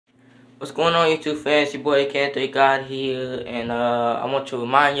What's going on, YouTube fans? Your boy K3 God here, and I want to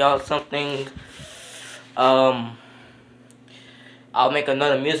remind y'all something. I'll make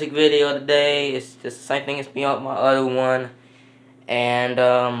another music video today. It's just the same thing as being on my other one,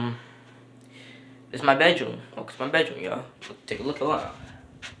 and it's my bedroom. Oh, it's my bedroom, y'all. Take a look around.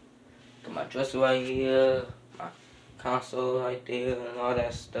 Got my dresser right here, my console right there, and all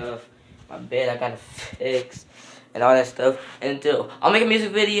that stuff. My bed I gotta fix, and all that stuff. And I'll make a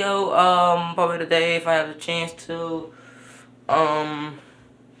music video probably today if I have the chance to. I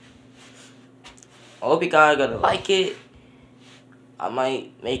hope you guys are gonna like it. I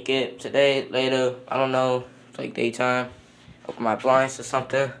might make it today, later, I don't know. It's like daytime. Open my blinds or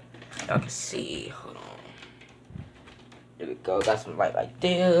something. Y'all can see. Hold on. There we go. Got some light right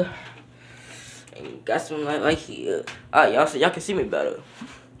there. And got some light right here. Alright, y'all, so y'all can see me better.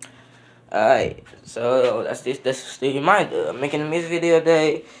 Alright, so that's the reminder. I'm making a music video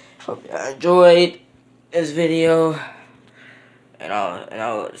today. Hope y'all enjoyed this video. And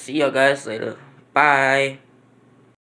I'll see y'all guys later. Bye.